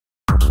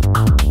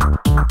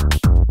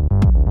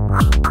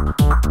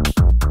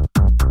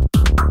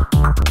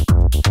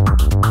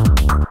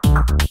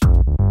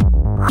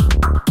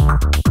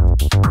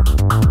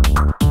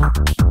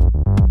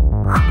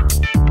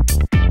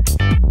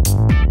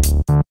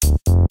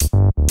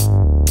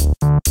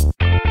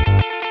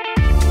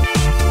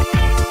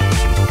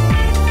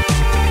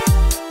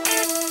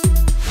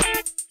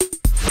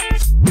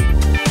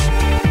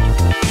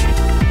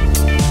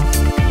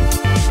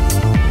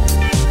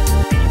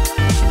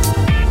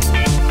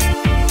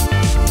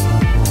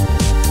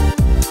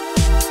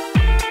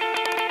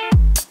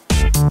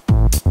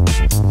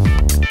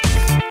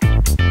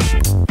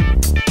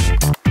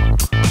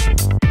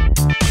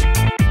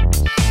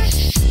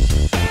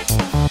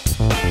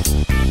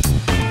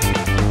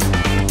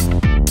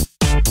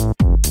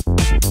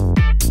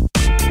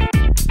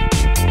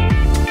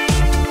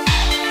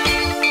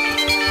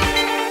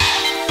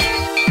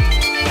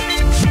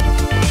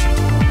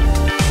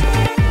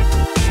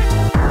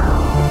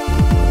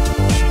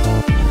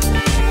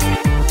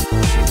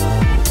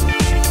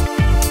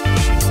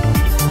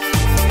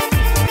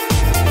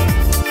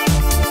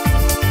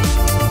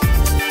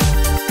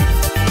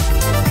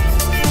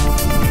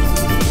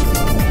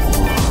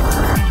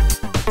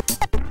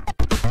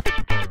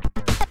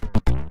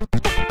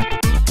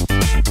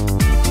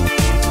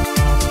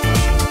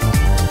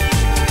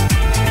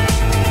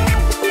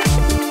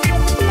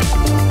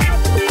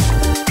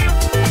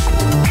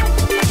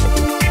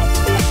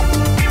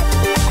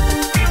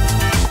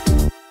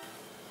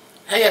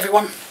Hey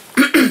everyone,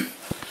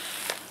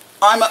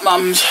 I'm at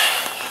Mum's.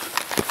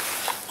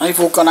 They've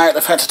all gone out.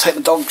 They've had to take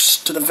the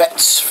dogs to the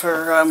vets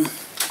for,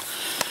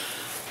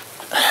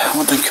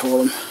 what do they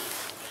call them?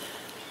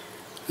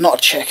 Not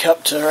a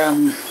checkup,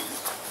 to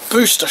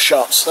booster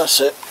shots, that's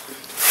it.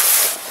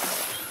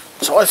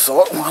 So I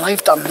thought, while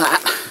they've done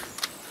that,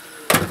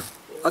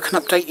 I can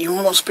update you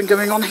on what's been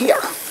going on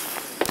here.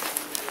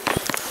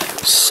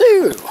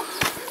 So,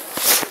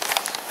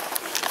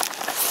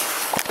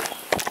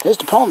 here's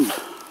the pond.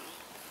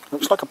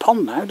 Looks like a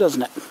pond now,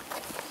 doesn't it?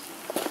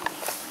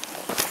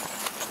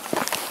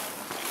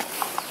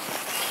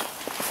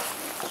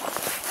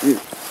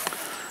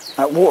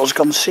 That water's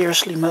gone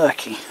seriously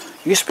murky.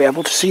 You used to be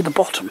able to see the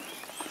bottom.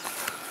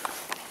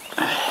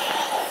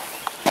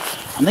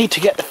 I need to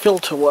get the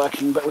filter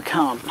working, but we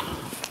can't,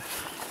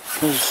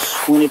 because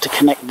we need to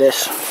connect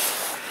this.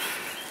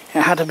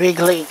 It had a big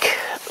leak,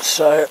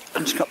 so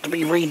it's got to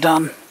be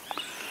redone.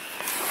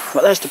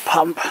 But there's the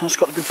pump, it's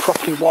got to be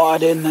properly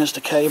wired in. There's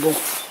the cable.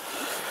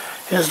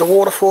 Here's the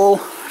waterfall,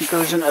 it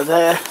goes into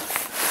there,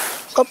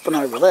 up and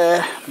over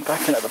there, and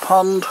back into the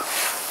pond.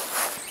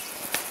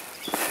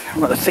 I've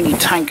got the thingy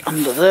tank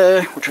under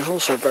there, which is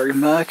also very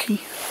murky.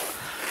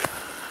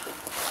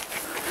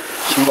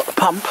 So we've got the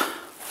pump,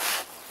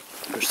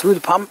 it goes through the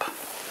pump,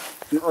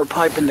 into a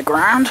pipe in the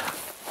ground,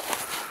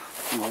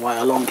 all the way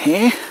along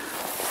here,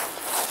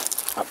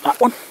 up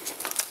that one,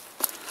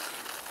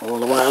 all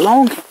the way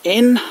along,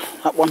 in,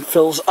 that one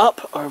fills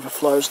up,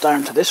 overflows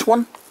down to this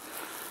one.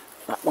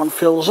 That one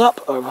fills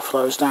up,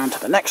 overflows down to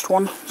the next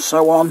one,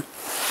 so on,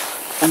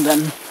 and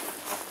then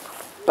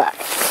back.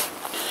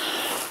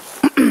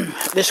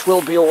 This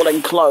will be all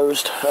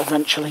enclosed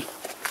eventually.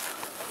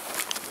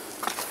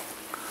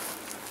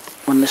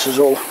 When this is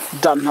all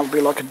done, there'll be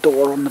like a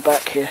door on the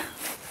back here.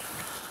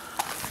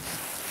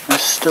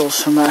 There's still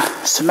some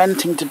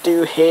cementing to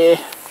do here,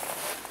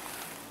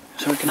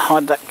 so we can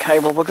hide that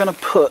cable. We're going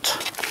to put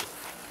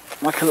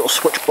like a little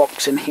switch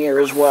box in here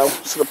as well,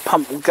 so the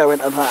pump will go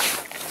into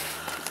that.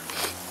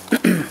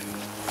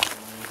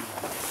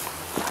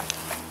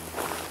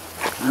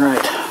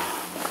 Right,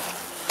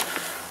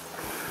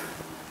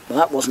 well,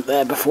 that wasn't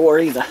there before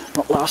either,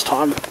 not last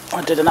time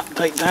I did an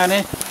update down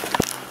here.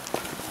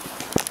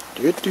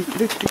 Here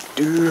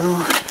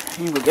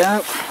we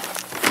go.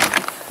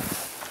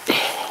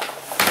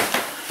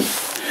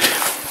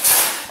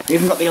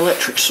 Even got the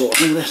electric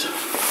sorted, look at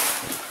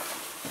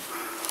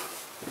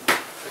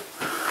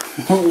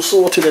this. All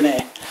sorted in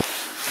here.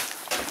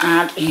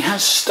 And he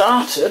has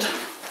started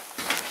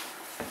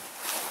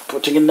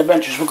putting in the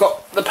benches. We've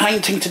got the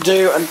painting to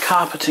do and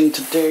carpeting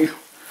to do,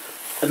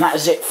 and that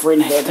is it for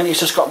in here. Then he's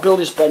just got to build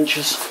his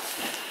benches.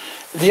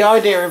 The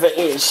idea of it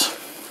is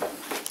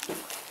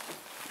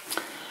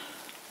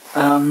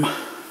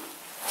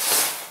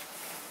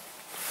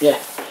yeah,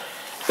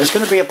 there's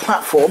going to be a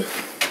platform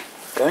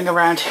going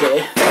around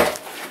here,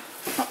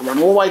 that'll run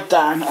all the way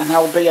down, and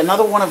there will be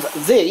another one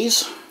of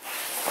these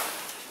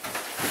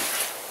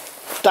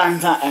down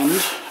that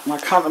end, and I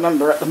can't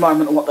remember at the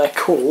moment what they're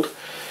called.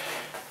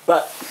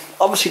 But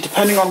obviously,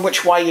 depending on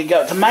which way you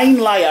go, the main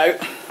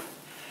layout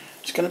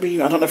is going to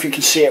be, I don't know if you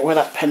can see it, where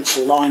that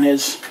pencil line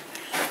is.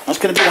 That's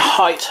going to be the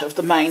height of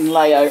the main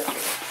layout.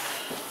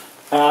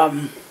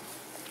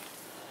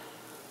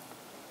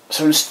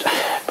 So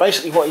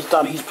basically what he's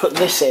done, he's put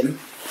this in,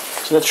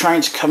 so the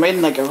trains come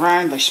in, they go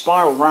round, they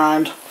spiral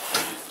round,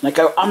 and they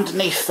go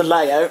underneath the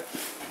layout,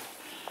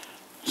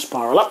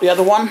 spiral up the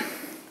other one,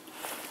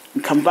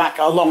 and come back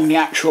along the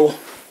actual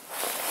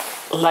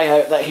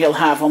layout that he'll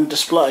have on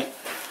display.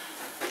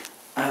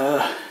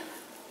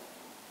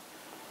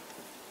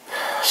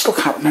 Still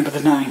can't remember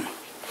the name.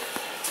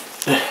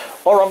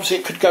 Or obviously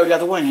it could go the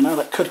other way, you know,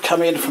 that could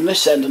come in from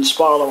this end and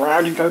spiral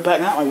around and go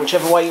back that way,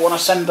 whichever way you want to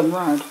send them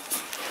round.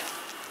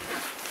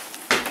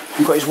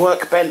 He's got his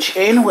workbench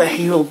in where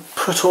he'll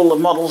put all the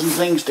models and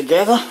things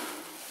together.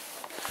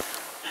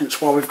 Hence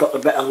why we've got the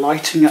better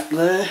lighting up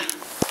there.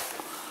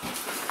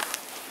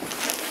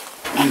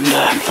 And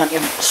plenty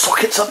of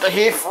sockets under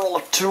here for all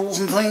the tools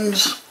and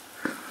things.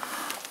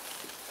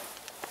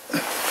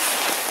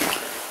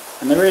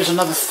 And there is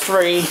another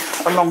 3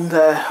 along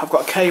there. I've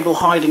got a cable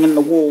hiding in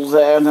the wall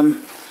there, and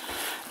then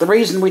the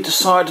reason we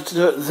decided to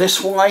do it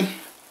this way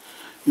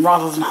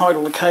rather than hide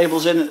all the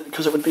cables in it,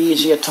 because it would be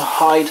easier to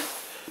hide,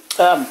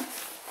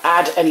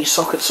 add any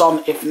sockets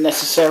on if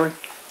necessary.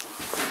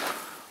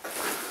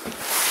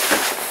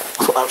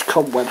 I thought that was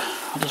cobweb.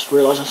 I just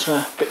realised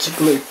that's bits of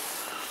glue.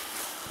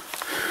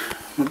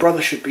 My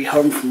brother should be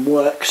home from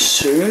work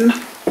soon.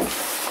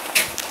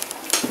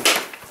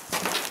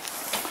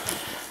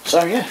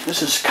 So yeah,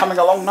 this is coming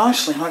along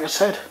nicely, like I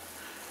said.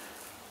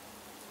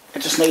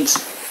 It just needs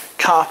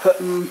carpet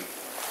and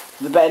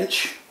the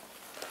bench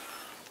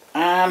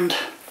and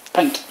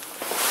paint.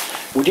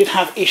 We did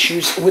have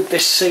issues with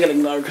this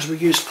ceiling though, because we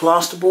used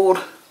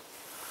plasterboard.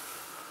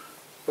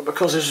 But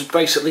because this is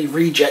basically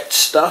reject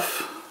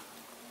stuff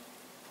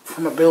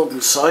from a building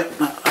site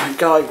that a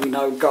guy we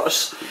know got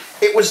us,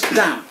 it was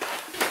damp.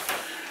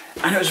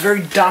 And it was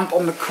very damp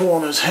on the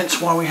corners, hence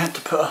why we had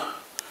to put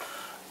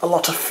a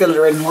lot of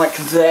filler in, like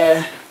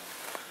there,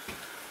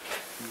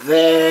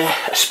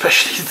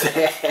 especially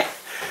there.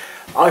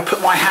 I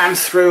put my hand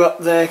through up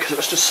there because it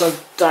was just so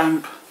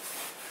damp.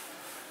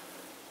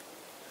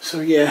 So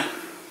yeah.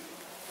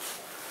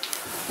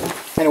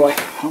 Anyway,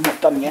 I'm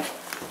not done yet.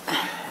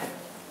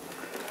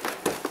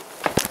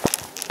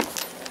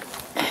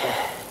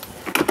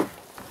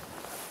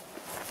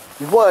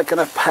 We were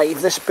going to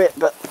pave this bit,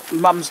 but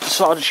Mum's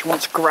decided she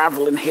wants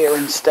gravel in here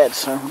instead,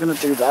 so we're going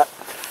to do that.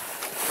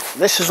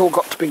 This has all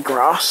got to be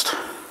grassed.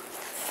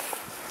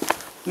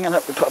 I'm going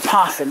to put a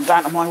path in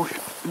down to my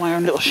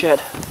own little shed.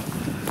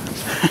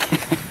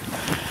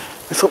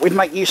 We thought we'd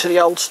make use of the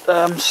old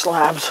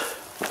slabs.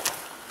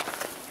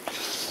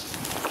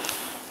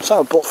 So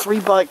I bought 3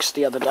 bikes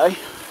the other day,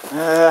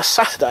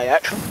 Saturday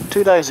actually,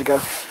 2 days ago.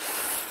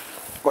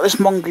 Got this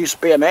Mongoose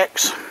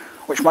BMX,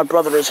 which my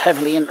brother is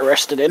heavily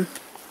interested in.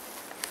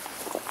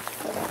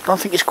 Don't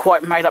think he's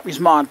quite made up his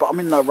mind, but I'm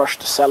in no rush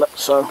to sell it,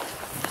 so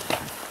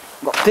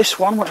I've got this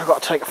one, which I've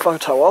got to take a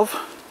photo of,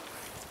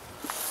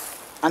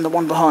 and the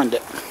one behind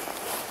it.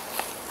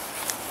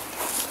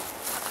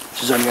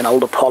 This is only an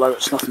old Apollo,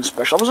 it's nothing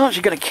special. I was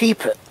actually going to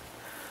keep it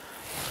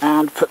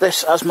and put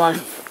this as my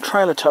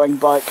trailer towing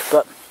bike,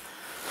 but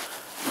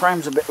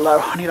frame's a bit low.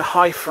 I need a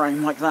high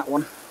frame like that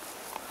one.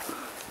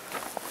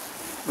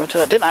 But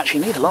I didn't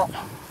actually need a lot.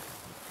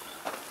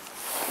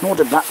 Nor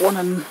did that one,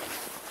 and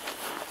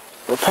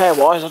repair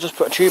wise I just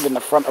put a tube in the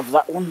front of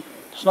that one.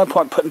 There's no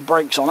point putting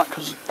brakes on it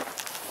because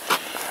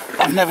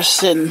I've never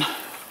seen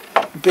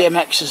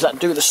BMXs that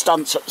do the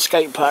stunts at the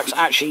skate parks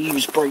actually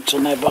use brakes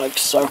on their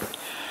bikes, so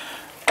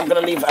I'm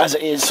going to leave it as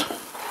it is.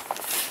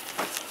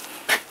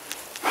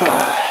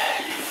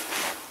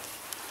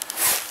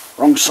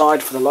 Wrong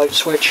side for the light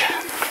switch.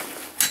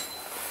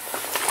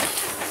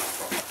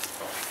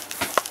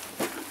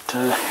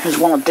 Here's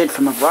one I did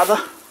for my brother.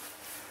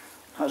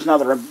 That was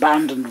another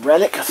abandoned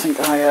relic. I think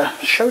I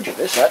showed you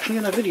this actually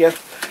in a video.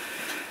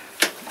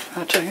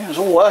 I tell you, it's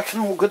all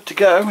working, all good to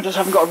go. It just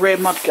haven't got a rear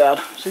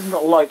mudguard. It's even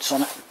got lights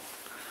on it.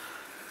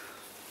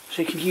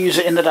 So you can use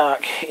it in the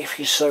dark if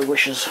you so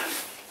wishes.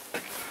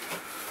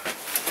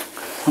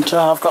 Until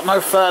I've got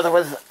no further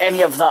with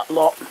any of that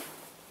lot.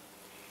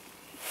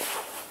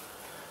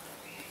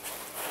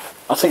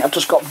 I think I've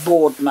just got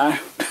bored now.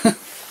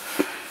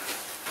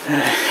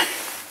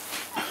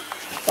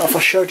 If I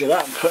showed you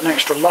that, put an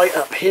extra light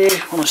up here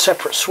on a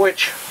separate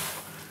switch,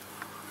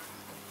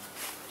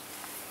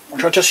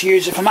 which I just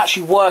use if I'm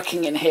actually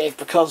working in here,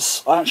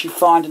 because I actually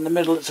find in the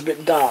middle it's a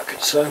bit dark,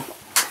 so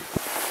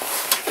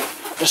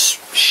it just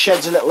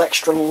sheds a little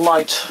extra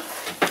light.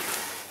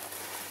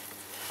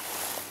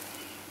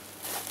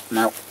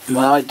 No,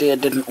 my idea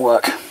didn't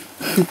work.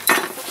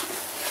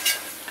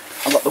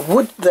 I've got the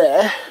wood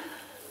there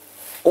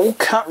all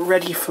cut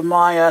ready for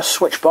my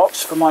switch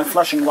box for my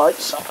flashing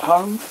lights at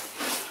home.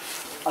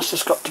 That's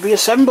just got to be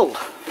assembled.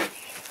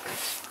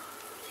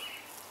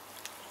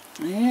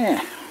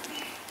 Yeah.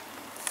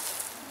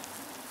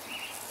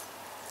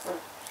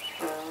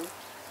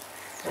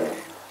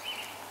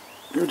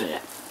 Oh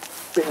dear.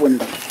 Bit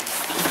windy.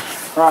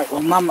 Right,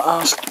 well Mum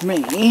asked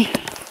me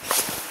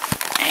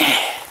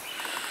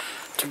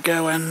to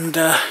go and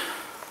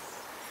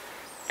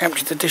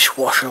empty the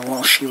dishwasher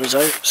while she was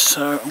out,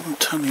 so I'm going to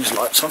turn these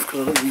lights off because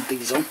I don't need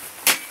these on.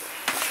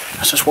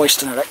 That's just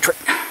wasting electric.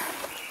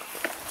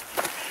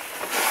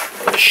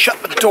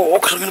 Shut the door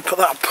because I'm going to put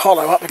that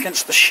Apollo up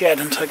against the shed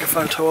and take a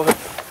photo of it.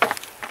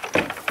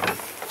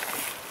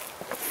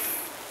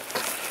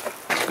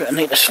 I'm going to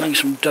need to sling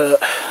some dirt.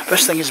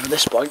 Best thing is with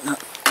this bike,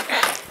 that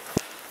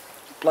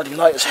bloody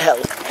light as hell.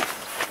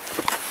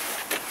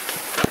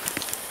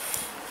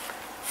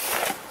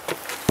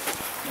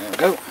 There we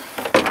go.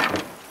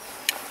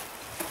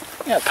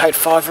 Yeah, I paid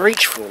 £5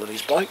 each for all of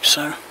these bikes,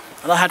 so,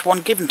 and I had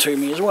one given to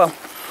me as well.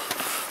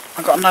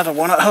 I got another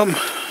one at home.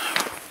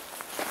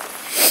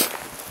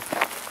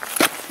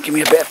 Give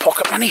me a bit of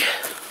pocket money.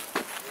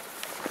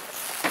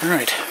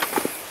 Right.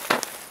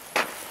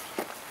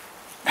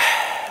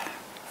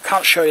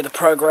 Can't show you the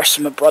progress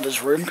in my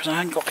brother's room because I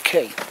haven't got the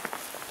key.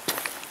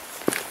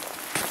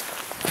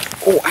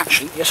 Oh,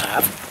 actually, yes I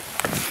have.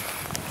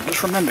 I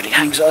just remembered he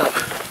hangs it up.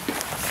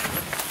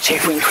 See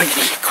if we can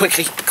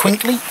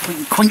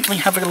quickly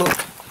have a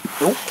look.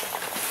 Oh.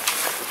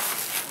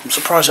 I'm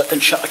surprised that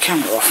didn't shut the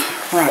camera off.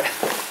 Right.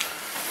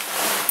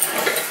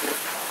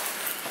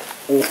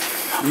 Oh.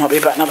 It might be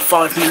about another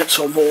 5 minutes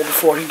or more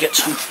before he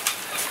gets home.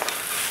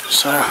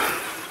 So,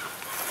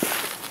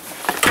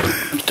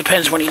 it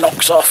depends when he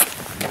knocks off.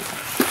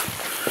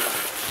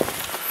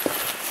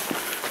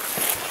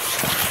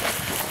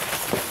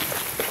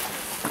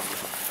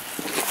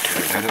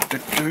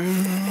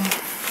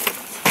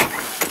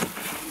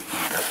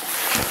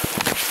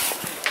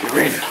 You're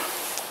in.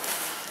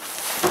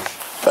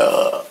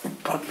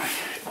 Pardon me.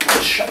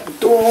 Let's shut the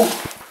door.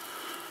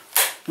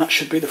 That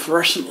should be the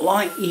fluorescent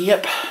light.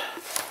 Yep.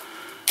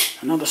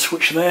 Another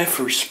switch there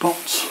for his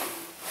spots.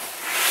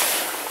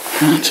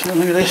 And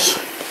look at this.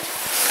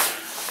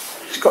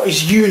 He's got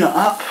his unit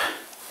up.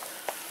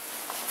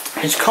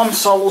 His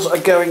consoles are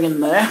going in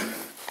there.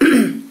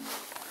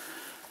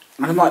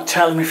 And I might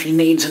tell him if he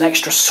needs an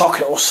extra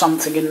socket or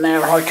something in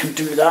there, I can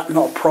do that,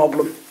 not a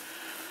problem.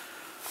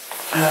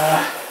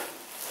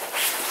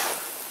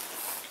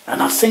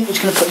 And I think he's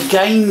going to put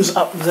games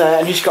up there,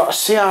 and he's got a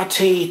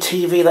CRT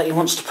TV that he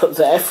wants to put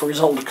there for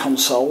his older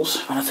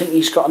consoles, and I think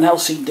he's got an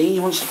LCD he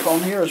wants to put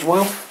on here as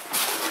well.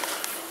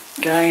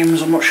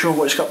 Games, I'm not sure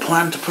what he's got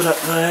planned to put up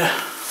there.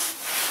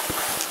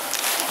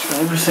 He's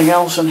got everything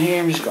else in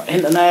here. He's got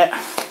internet,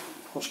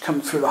 what's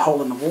coming through the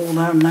hole in the wall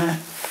down there.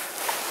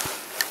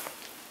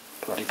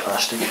 Bloody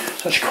plastic.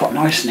 It's actually quite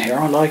nice in here,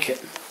 I like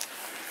it.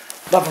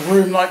 Love a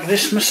room like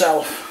this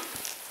myself.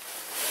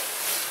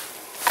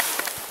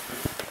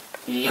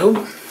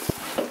 Yo.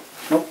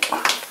 Nope.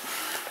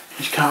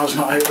 His car's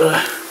not out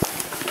there.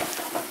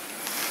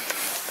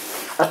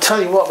 I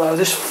tell you what though,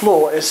 this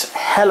floor is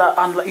hella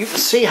unlevel. You can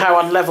see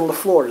how unlevel the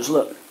floor is,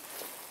 look.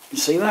 You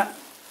see that?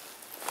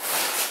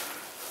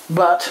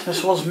 But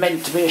this was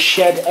meant to be a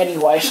shed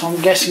anyway, so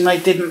I'm guessing they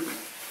didn't,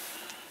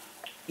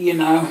 you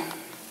know,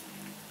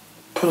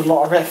 put a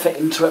lot of effort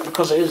into it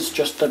because it is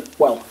just a,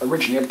 well,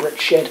 originally a brick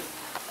shed.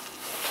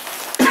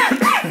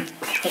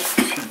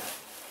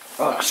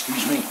 Oh,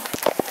 excuse me.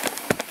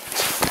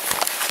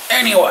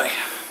 Anyway.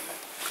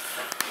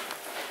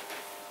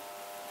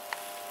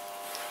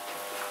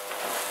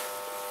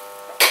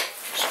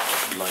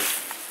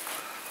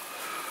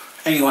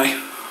 Anyway,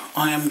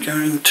 I am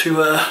going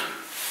to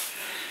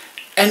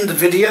end the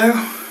video.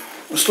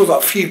 I've still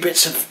got a few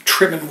bits of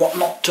trim and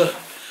whatnot to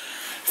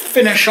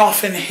finish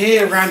off in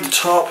here around the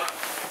top.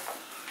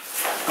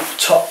 At the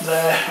top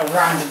there,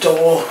 around the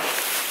door.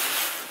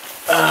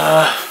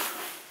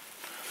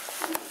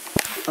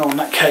 Oh, and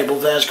that cable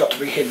there's got to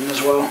be hidden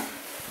as well.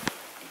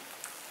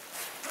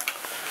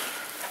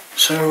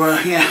 So,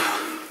 yeah.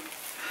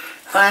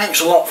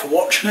 Thanks a lot for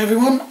watching,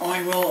 everyone.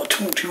 I will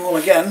talk to you all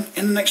again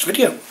in the next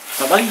video.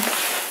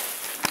 Bye-bye.